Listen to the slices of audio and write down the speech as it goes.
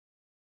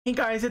Hey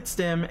guys, it's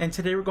Dim, and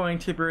today we're going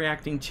to be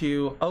reacting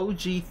to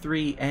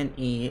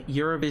OG3NE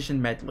Eurovision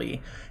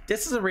Medley.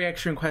 This is a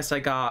reaction request I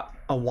got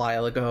a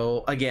while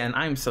ago. Again,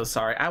 I'm so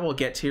sorry. I will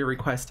get to your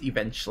request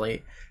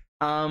eventually.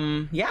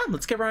 Yeah,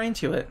 let's get right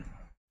into it.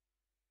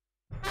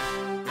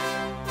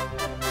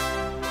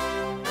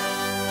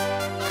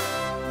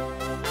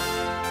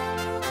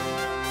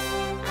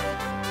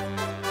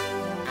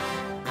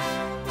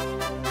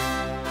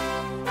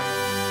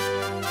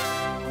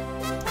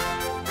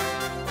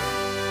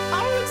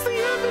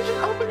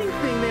 Opening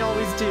thing they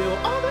always do.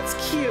 Oh, that's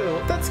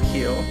cute. That's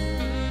cute.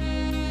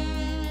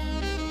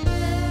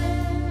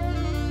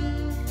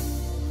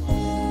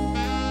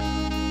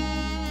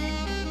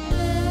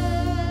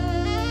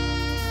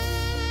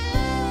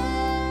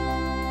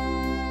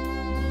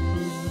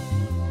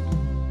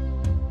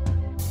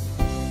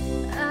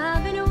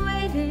 I've been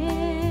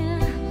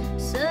waiting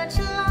such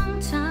a long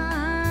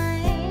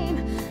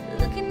time,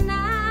 looking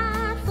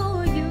out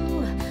for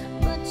you,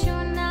 but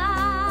you're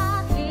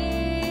not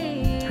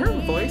here. Her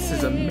voice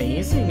is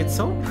amazing. It's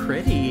so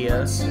pretty.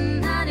 Oh,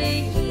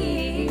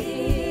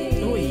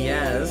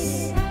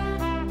 yes.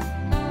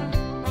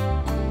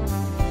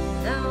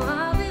 Now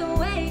I've been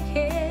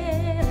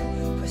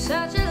waiting for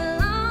such a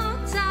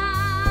long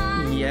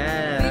time.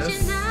 Yes.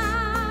 Reaching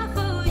out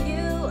for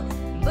you,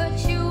 but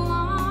you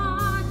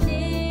aren't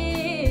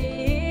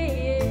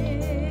near.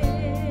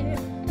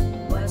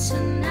 What's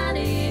another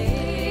year?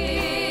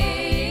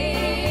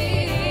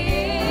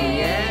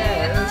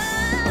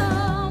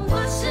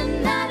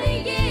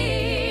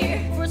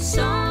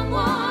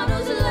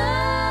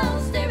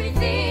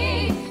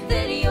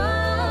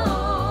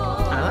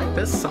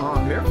 This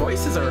song, their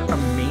voices are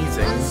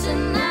amazing. Once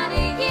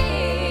another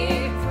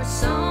year for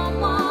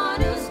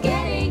someone who's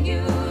getting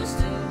used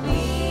to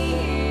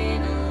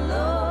being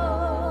alone.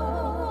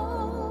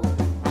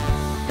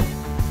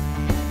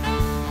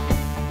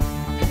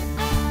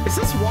 Is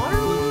this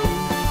Waterloo?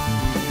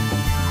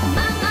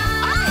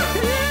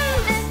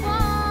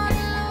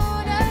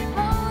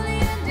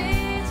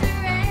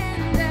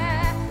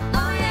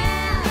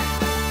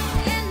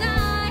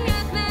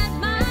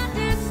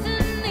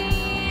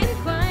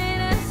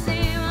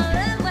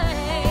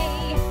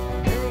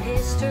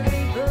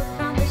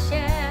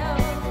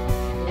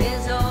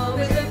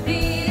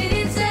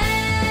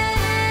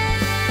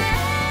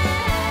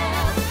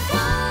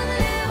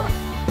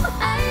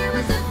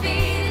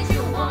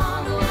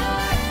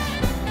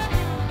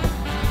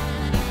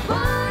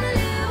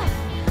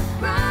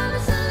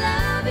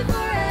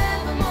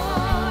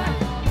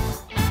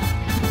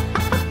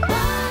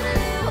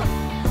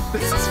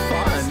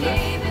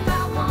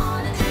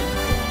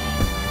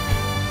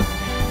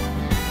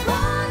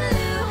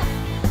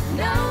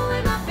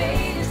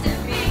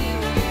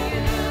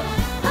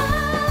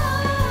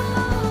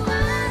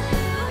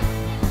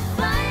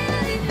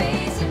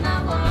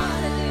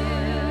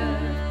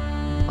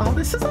 Oh,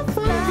 this is a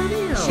fun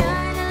video.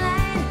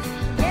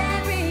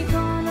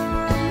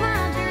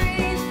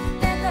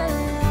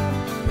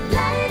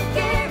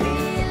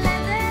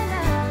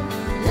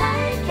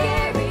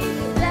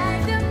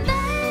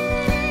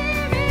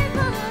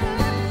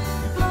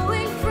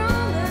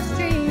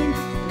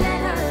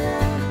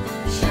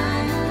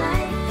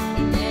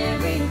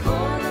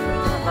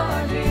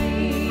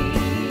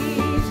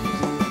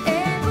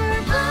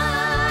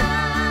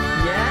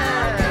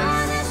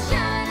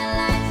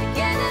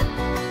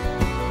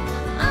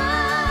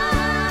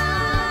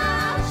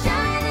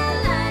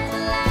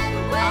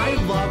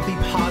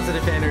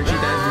 Positive energy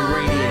that is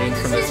radiating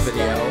from this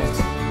video.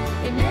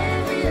 In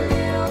every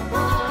little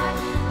part,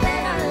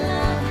 let our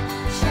love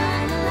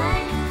shine a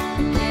light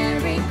in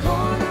every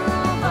corner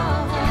of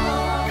our heart.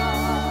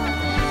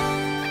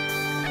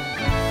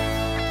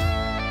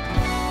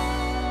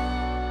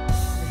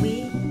 We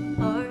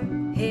are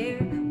here,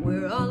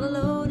 we're all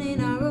alone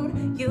in our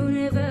own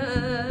universe.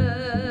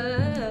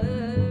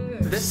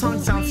 This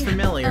song sounds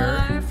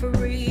familiar.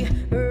 Free,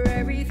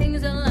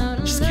 everything's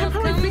allowed. Just can't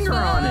put my finger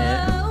on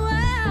it.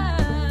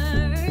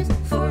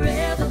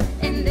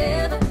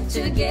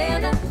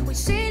 Together, we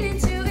sail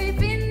into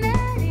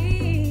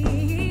infinity.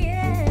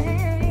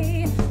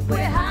 Yeah.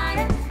 We're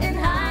higher and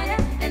higher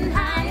and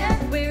higher.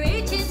 We're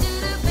reaching to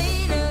the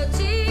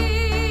finity.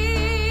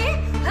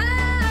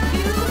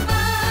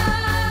 Euphoria,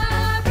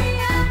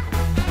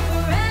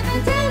 forever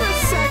till the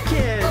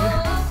second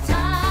of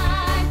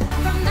time.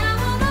 From now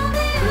on,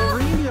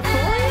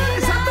 Euphoria?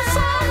 Is that the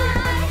song?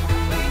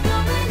 We're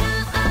going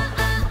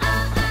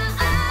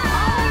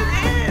Oh,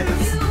 it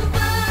is.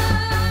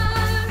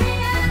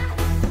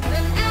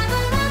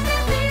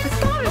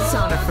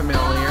 Sounded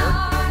familiar.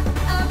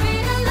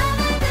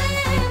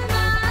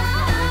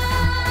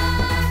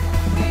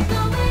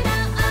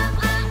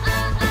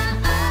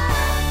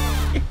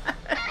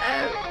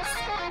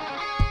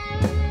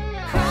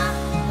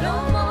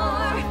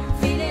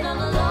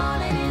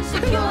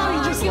 He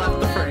just left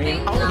the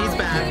frame. Oh, he's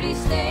back.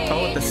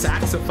 Oh, with the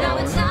saxophone. Now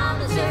it's time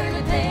to turn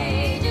the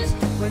pages.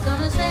 We're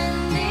gonna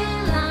stand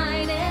in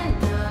line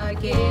and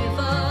not give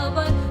up,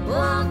 but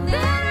walk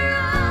that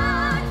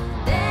road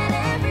that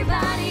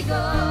everybody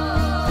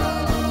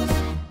goes.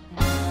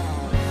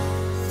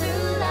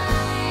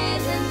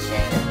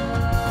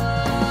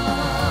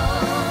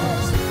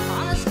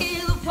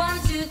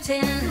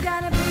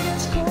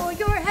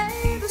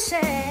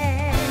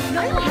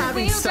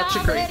 such a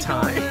great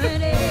time.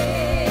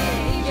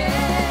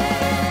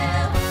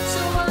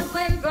 So what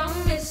went wrong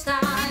this time?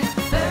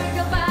 Heard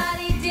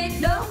nobody did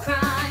no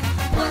crime.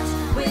 What's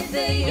with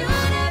the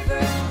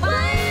universe?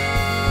 Why?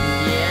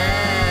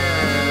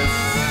 Yes.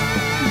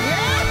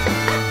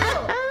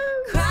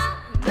 Cry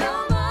no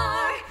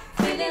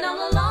more. Feeling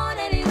all alone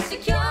and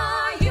insecure.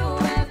 You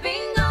have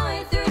been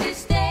going through these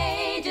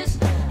stages.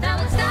 Now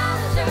it's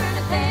time to turn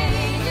the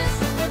pages.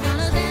 We're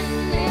gonna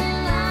stand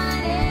in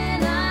line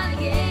and I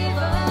gave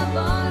up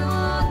on the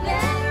walk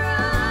that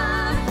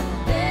run.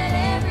 Let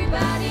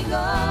everybody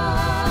go.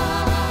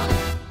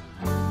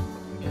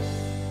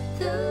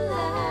 The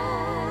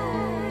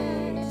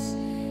lights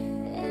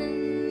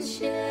and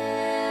shadows.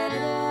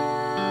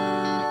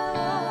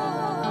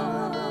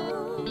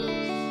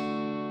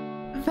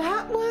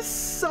 That was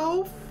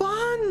so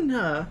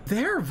fun.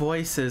 Their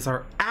voices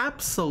are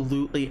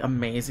absolutely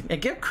amazing.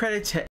 And give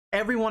credit to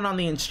everyone on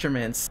the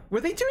instruments.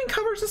 Were they doing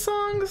covers of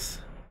songs?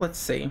 Let's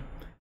see.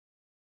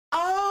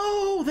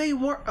 Oh, they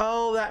were.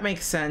 Oh, that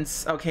makes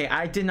sense. Okay,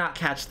 I did not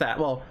catch that.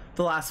 Well,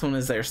 the last one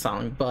is their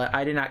song, but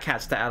I did not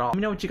catch that at all. Let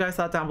me know what you guys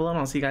thought down below, and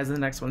I'll see you guys in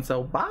the next one.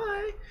 So,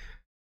 bye.